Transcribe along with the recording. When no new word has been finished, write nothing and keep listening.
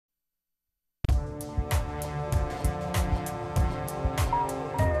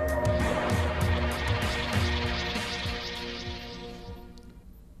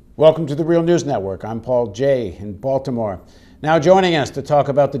Welcome to the Real News Network. I'm Paul Jay in Baltimore. Now joining us to talk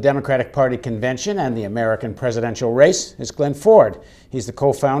about the Democratic Party convention and the American presidential race is Glen Ford. He's the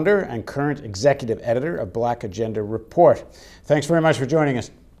co-founder and current executive editor of Black Agenda Report. Thanks very much for joining us.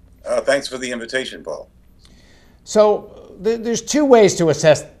 Thanks for the invitation, Paul. So there's two ways to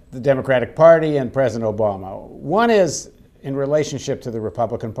assess the Democratic Party and President Obama. One is in relationship to the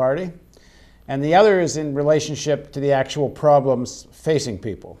Republican Party, and the other is in relationship to the actual problems facing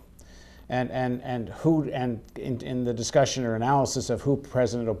people. And in the discussion or analysis of who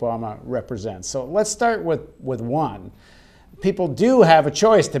President Obama represents. So let's start with one. People do have a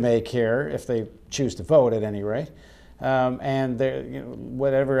choice to make here if they choose to vote, at any rate. And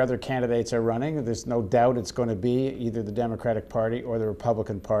whatever other candidates are running, there's no doubt it's going to be either the Democratic Party or the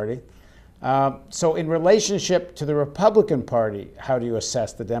Republican Party. So in relationship to the Republican Party, how do you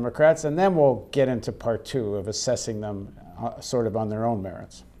assess the Democrats? And then we'll get into part two of assessing them sort of on their own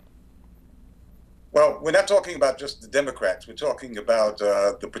merits. Well, we're not talking about just the Democrats. We're talking about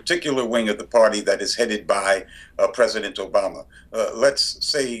the particular wing of the party that is headed by President Obama. Let's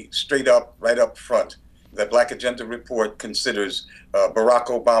say straight up, right up front, that Black Agenda Report considers Barack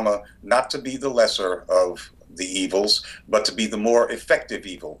Obama not to be the lesser of the evils, but to be the more effective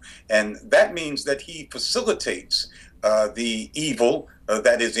evil. And that means that he facilitates the evil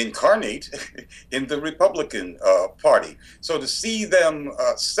that is incarnate in the Republican Party. So to see them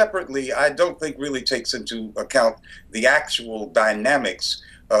separately, I don't think really takes into account the actual dynamics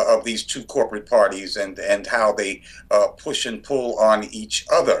of these two corporate parties and how they push and pull on each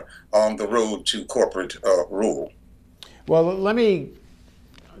other on the road to corporate rule. Well, let me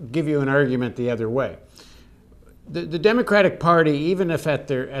give you an argument the other way. The Democratic Party, even if at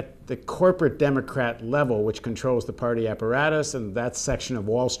the corporate Democrat level, which controls the party apparatus and that section of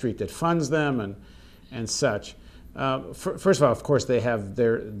Wall Street that funds them and such, first of all, of course, they have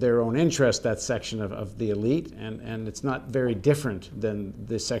their own interest, that section of the elite, and it's not very different than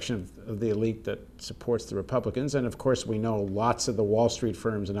the section of the elite that supports the Republicans. And of course, we know lots of the Wall Street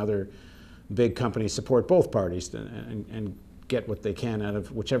firms and other big companies support both parties and get what they can out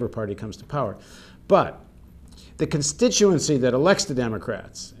of whichever party comes to power. But the constituency that elects the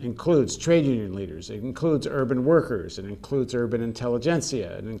Democrats includes trade union leaders, it includes urban workers, it includes urban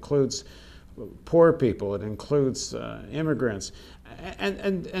intelligentsia, it includes poor people, it includes immigrants.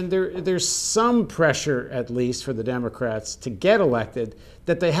 And there's some pressure, at least for the Democrats, to get elected,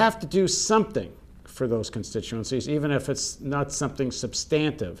 that they have to do something for those constituencies, even if it's not something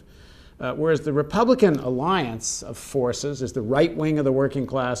substantive. Whereas the Republican alliance of forces is the right wing of the working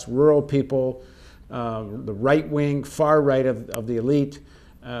class, rural people, the right wing, far right of the elite,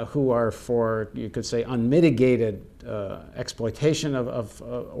 who are for, you could say, unmitigated exploitation of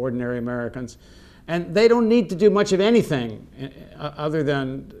ordinary Americans. And they don't need to do much of anything other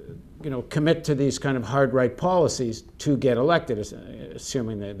than, commit to these kind of hard right policies to get elected,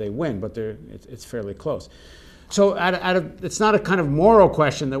 assuming they win, but it's fairly close. So it's not a kind of moral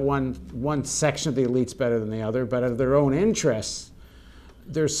question that one section of the elite's better than the other, but out of their own interests,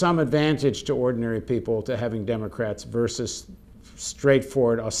 there's some advantage to ordinary people to having Democrats versus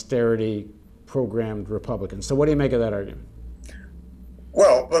straightforward austerity programmed Republicans. So what do you make of that argument?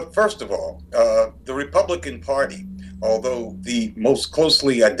 Well, but first of all, the Republican Party, although the most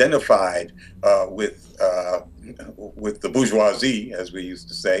closely identified with the bourgeoisie, as we used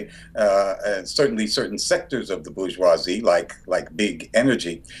to say, and certainly certain sectors of the bourgeoisie, like big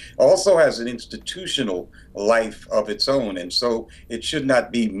energy, also has an institutional life of its own, and so it should not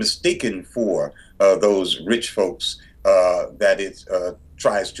be mistaken for those rich folks that it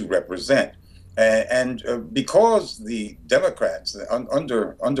tries to represent. And because the Democrats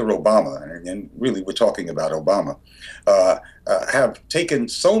under Obama, and really we're talking about Obama, have taken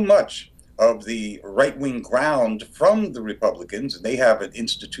so much of the right-wing ground from the Republicans, and they have an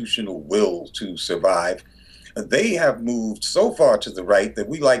institutional will to survive, they have moved so far to the right that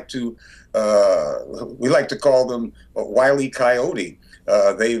we like to call them Wile E. Coyote.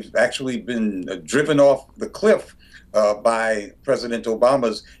 They've actually been driven off the cliff by President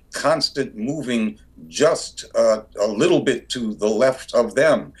Obama's constant moving just a little bit to the left of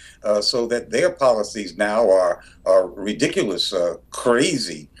them, so that their policies now are ridiculous,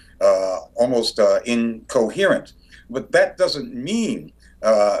 crazy, almost incoherent. But that doesn't mean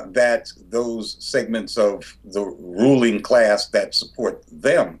that those segments of the ruling class that support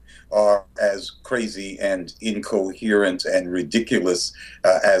them are as crazy and incoherent and ridiculous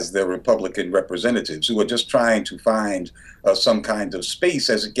as their Republican representatives, who are just trying to find some kind of space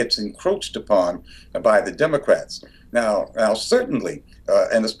as it gets encroached upon by the Democrats. Now certainly,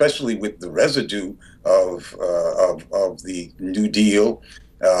 and especially with the residue of the New Deal,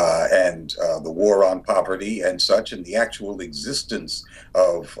 and the war on poverty and such, and the actual existence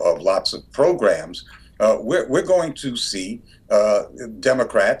of lots of programs, we're going to see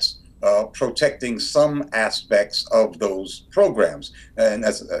Democrats protecting some aspects of those programs, and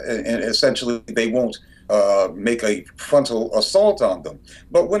essentially they won't make a frontal assault on them.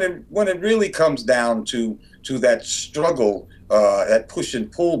 But when it really comes down to that struggle, that push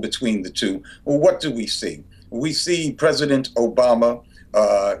and pull between the two, well, what do we see? We see President Obama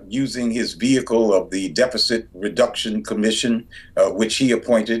using his vehicle of the Deficit Reduction Commission, which he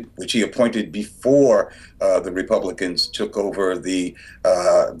appointed before the Republicans took over the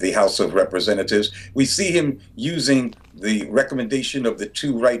House of Representatives. We see him using the recommendation of the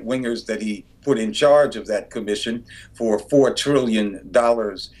two right wingers that he put in charge of that commission for $4 trillion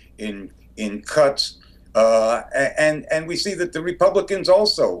in cuts. And we see that the Republicans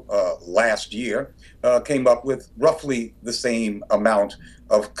also last year came up with roughly the same amount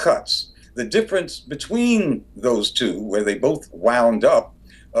of cuts. The difference between those two, where they both wound up,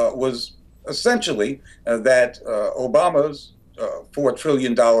 was essentially that Obama's $4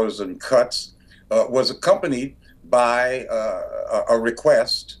 trillion in cuts was accompanied by a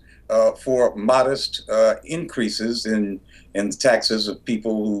request for modest increases in the taxes of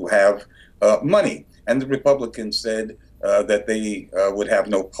people who have money. And the Republicans said that they would have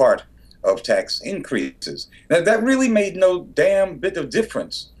no part of tax increases. Now, that really made no damn bit of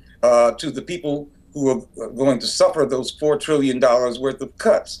difference to the people who are going to suffer those $4 trillion worth of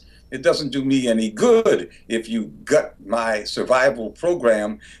cuts. It doesn't do me any good if you gut my survival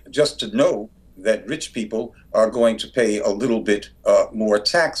program just to know that rich people are going to pay a little bit more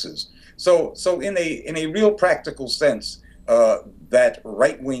taxes. So in a real practical sense, that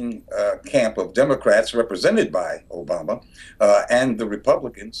right-wing camp of Democrats represented by Obama and the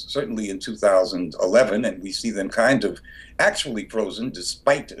Republicans, certainly in 2011, and we see them kind of actually frozen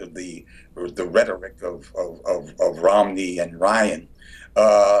despite the rhetoric of Romney and Ryan,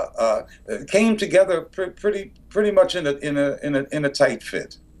 came together pretty much in a tight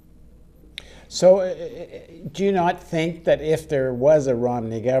fit. So, do you not think that if there was a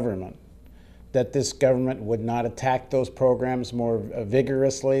Romney government, that this government would not attack those programs more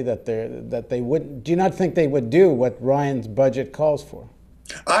vigorously? That they wouldn't? Do you not think they would do what Ryan's budget calls for?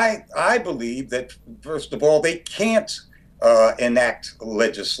 I believe that, first of all, they can't enact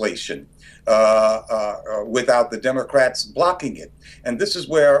legislation without the Democrats blocking it, and this is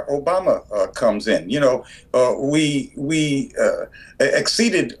where Obama comes in. You know, we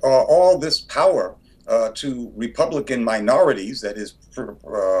exceeded all this power to Republican minorities, that is,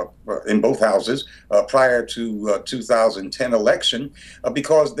 in both houses prior to 2010 election,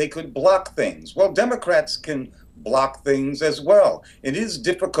 because they could block things. Well, Democrats can block things as well. It is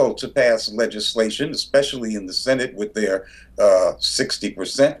difficult to pass legislation, especially in the Senate with their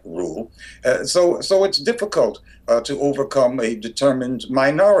 60% rule. So it's difficult to overcome a determined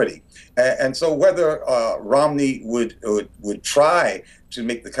minority. And so whether Romney would try to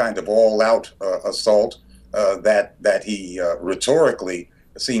make the kind of all-out assault that he rhetorically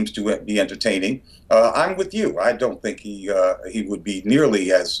seems to be entertaining, I'm with you. I don't think he would be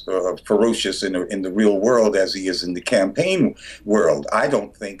nearly as ferocious in the real world as he is in the campaign world. I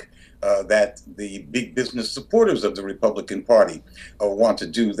don't think that the big business supporters of the Republican Party want to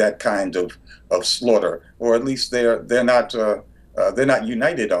do that kind of slaughter, or at least they're not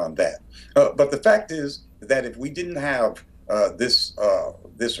united on that. But the fact is that if we didn't have this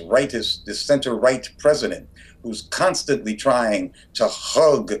center-right president who's constantly trying to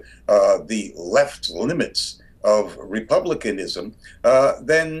hug the left limits of republicanism,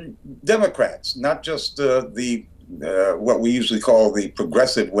 then Democrats, not just what we usually call the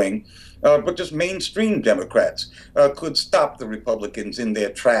progressive wing, but just mainstream Democrats, could stop the Republicans in their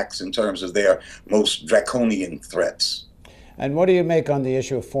tracks in terms of their most draconian threats. And what do you make on the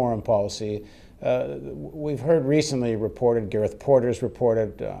issue of foreign policy? We've heard recently reported, Gareth Porter's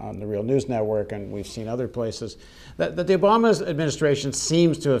reported on the Real News Network, and we've seen other places, that the Obama administration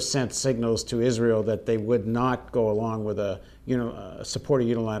seems to have sent signals to Israel that they would not go along with support a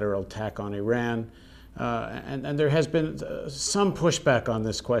unilateral attack on Iran. And there has been some pushback on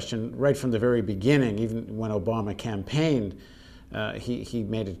this question right from the very beginning. Even when Obama campaigned, he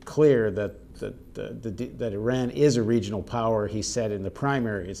made it clear that Iran is a regional power. He said in the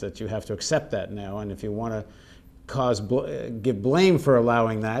primaries that you have to accept that now, and if you want to give blame for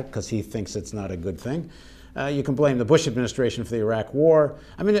allowing that, because he thinks it's not a good thing, you can blame the Bush administration for the Iraq War.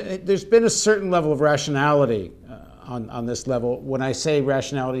 I mean, there's been a certain level of rationality on this level. When I say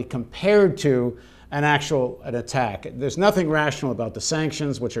rationality compared to an attack, there's nothing rational about the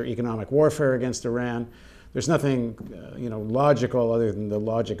sanctions, which are economic warfare against Iran. There's nothing, logical other than the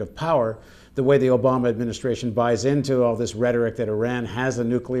logic of power. The way the Obama administration buys into all this rhetoric that Iran has a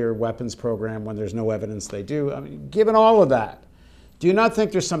nuclear weapons program when there's no evidence they do. I mean, given all of that, do you not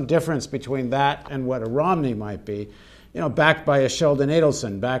think there's some difference between that and what a Romney might be? Backed by a Sheldon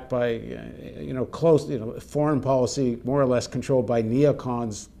Adelson, backed by, close, foreign policy more or less controlled by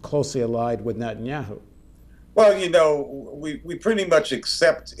neocons closely allied with Netanyahu. Well, we pretty much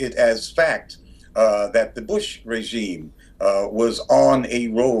accept it as fact that the Bush regime was on a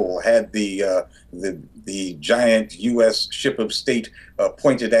roll, had the giant U.S. ship of state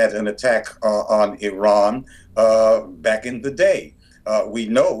pointed at an attack on Iran back in the day. We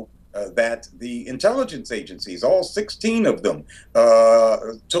know that the intelligence agencies, all 16 of them,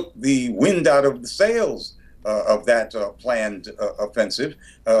 took the wind out of the sails of that planned offensive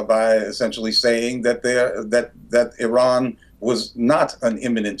by essentially saying that that Iran was not an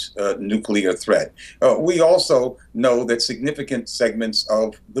imminent nuclear threat. We also know that significant segments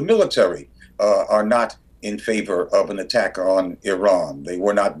of the military are not in favor of an attack on Iran. They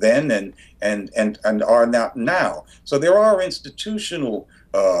were not then and are not now. So there are institutional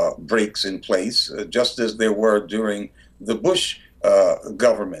breaks in place, just as there were during the Bush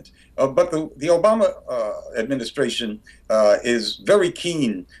government. But the Obama administration is very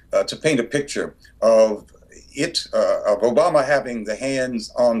keen to paint a picture of Obama having the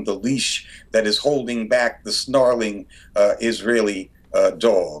hands on the leash that is holding back the snarling Israeli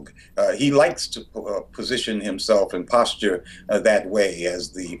dog. He likes to position himself and posture that way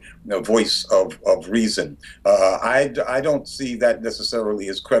as the voice of reason. I don't see that necessarily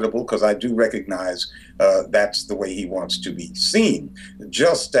as credible, because I do recognize that's the way he wants to be seen,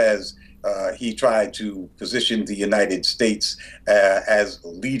 just as he tried to position the United States as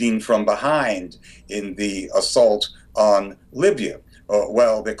leading from behind in the assault on Libya.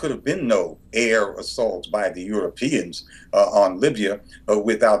 Well, there could have been no air assault by the Europeans on Libya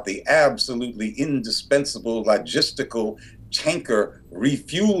without the absolutely indispensable logistical tanker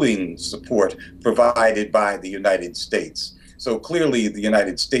refueling support provided by the United States. So clearly the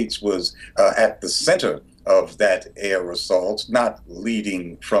United States was at the center of that air assault, not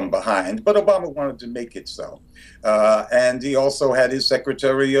leading from behind, but Obama wanted to make it so. And he also had his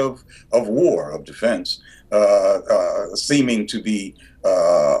Secretary of War, of Defense, seeming to be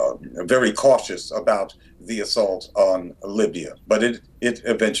very cautious about the assault on Libya. But it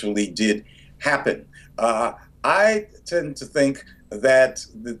eventually did happen. I tend to think that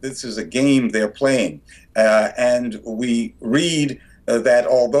this is a game they're playing. And we read that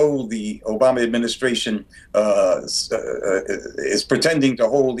although the Obama administration is pretending to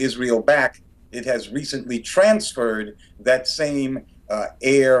hold Israel back, it has recently transferred that same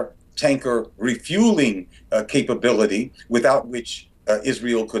air tanker refueling capability, without which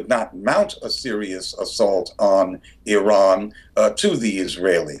Israel could not mount a serious assault on Iran, to the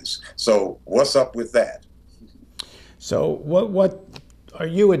Israelis. So what's up with that? So what are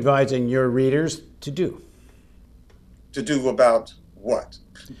you advising your readers to do? To do about what?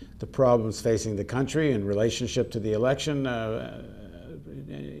 The problems facing the country in relationship to the election.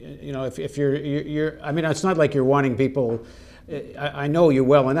 If you're, I mean, it's not like you're wanting people. I know you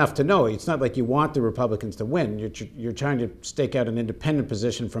well enough to know it's not like you want the Republicans to win. You're trying to stake out an independent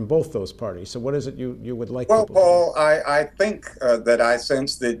position from both those parties. So what is it you would like? Well, people Paul, I think that I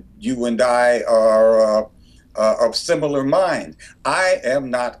sense that you and I are of similar mind. I am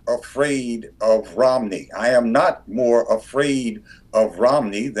not afraid of Romney. I am not more afraid of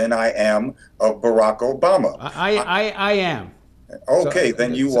Romney than I am of Barack Obama. I am. Okay, so,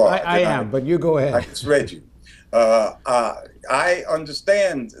 then you are. I am, but you go ahead. I misread you. I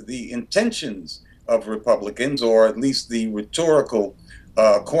understand the intentions of Republicans, or at least the rhetorical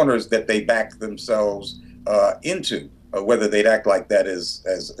corners that they back themselves into, whether they'd act like that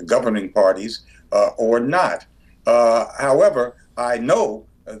as governing parties or not. However, I know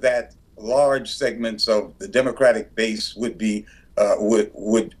that large segments of the Democratic base would be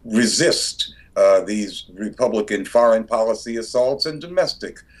would resist these Republican foreign policy assaults and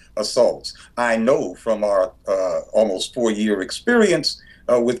domestic assaults. I know from our almost 4-year experience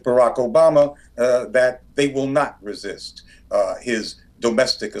with Barack Obama that they will not resist his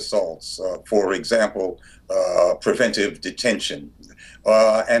domestic assaults, for example, preventive detention.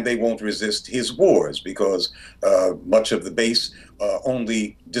 And they won't resist his wars, because much of the base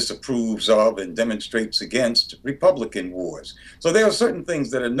only disapproves of and demonstrates against Republican wars. So there are certain things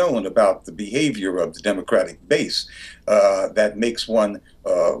that are known about the behavior of the Democratic base that makes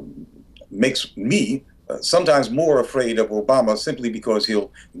me sometimes more afraid of Obama, simply because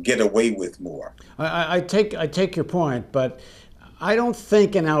he'll get away with more. I take your point, but I don't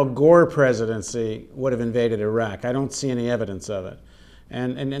think an Al Gore presidency would have invaded Iraq. I don't see any evidence of it.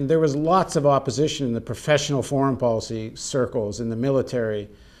 And there was lots of opposition in the professional foreign policy circles, in the military.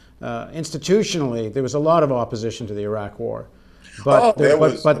 Institutionally, there was a lot of opposition to the Iraq War. But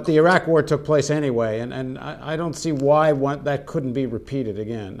the Iraq War took place anyway, and I don't see why that couldn't be repeated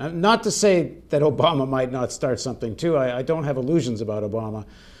again. Not to say that Obama might not start something too. I don't have illusions about Obama.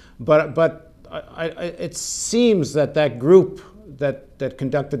 But it seems that that group that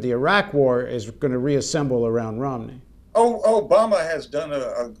conducted the Iraq War is going to reassemble around Romney. Oh, Obama has done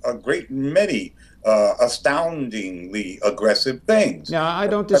a great many astoundingly aggressive things. Yeah, I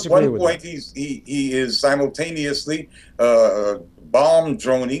don't disagree with that. At one point, he is simultaneously bomb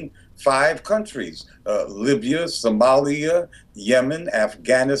droning 5 countries: Libya, Somalia, Yemen,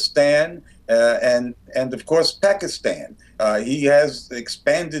 Afghanistan, and of course Pakistan. He has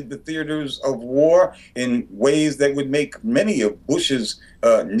expanded the theaters of war in ways that would make many of Bush's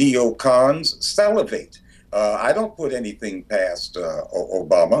neocons salivate. I don't put anything past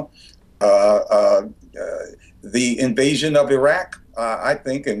Obama. The invasion of Iraq, I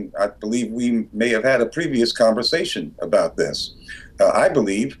think, and I believe we may have had a previous conversation about this. I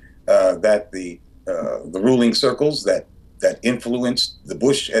believe that the ruling circles that influenced the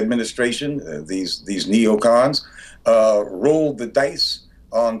Bush administration, these neocons, rolled the dice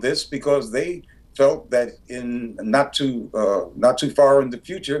on this because they felt that in not too far in the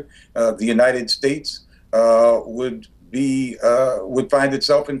future, the United States would find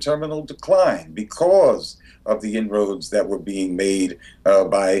itself in terminal decline because of the inroads that were being made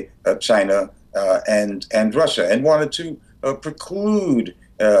by China and Russia, and wanted to preclude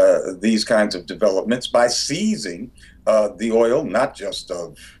these kinds of developments by seizing the oil, not just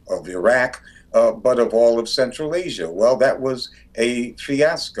of Iraq, but of all of Central Asia. Well, that was a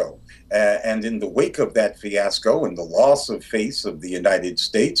fiasco. And in the wake of that fiasco and the loss of face of the United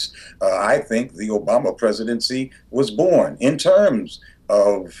States, I think the Obama presidency was born in terms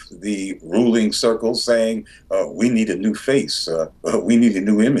of the ruling circles saying, we need a new face, we need a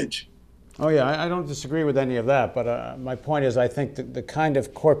new image. Oh yeah, I don't disagree with any of that, but my point is I think that the kind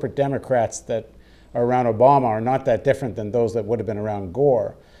of corporate Democrats that are around Obama are not that different than those that would have been around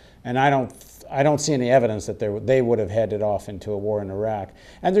Gore. And I don't see any evidence that they would have headed off into a war in Iraq.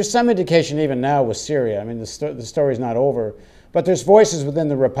 And there's some indication even now with Syria. I mean, the story's not over, but there's voices within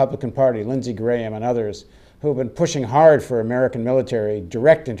the Republican Party, Lindsey Graham and others, who have been pushing hard for American military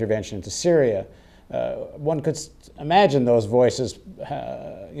direct intervention into Syria. One could imagine those voices,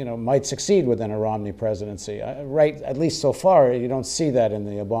 might succeed within a Romney presidency. Right, at least so far, you don't see that in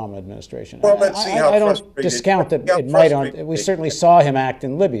the Obama administration. Well, let's see how I don't discount that it might. We certainly saw him act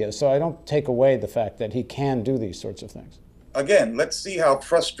in Libya, so I don't take away the fact that he can do these sorts of things. Again, let's see how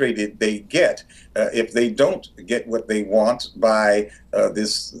frustrated they get if they don't get what they want by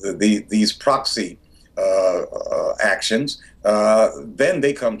these proxy actions. Then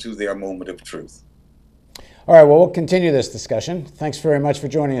they come to their moment of truth. All right, well, we'll continue this discussion. Thanks very much for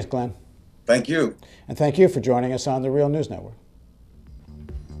joining us, Glenn. Thank you. And thank you for joining us on the Real News Network.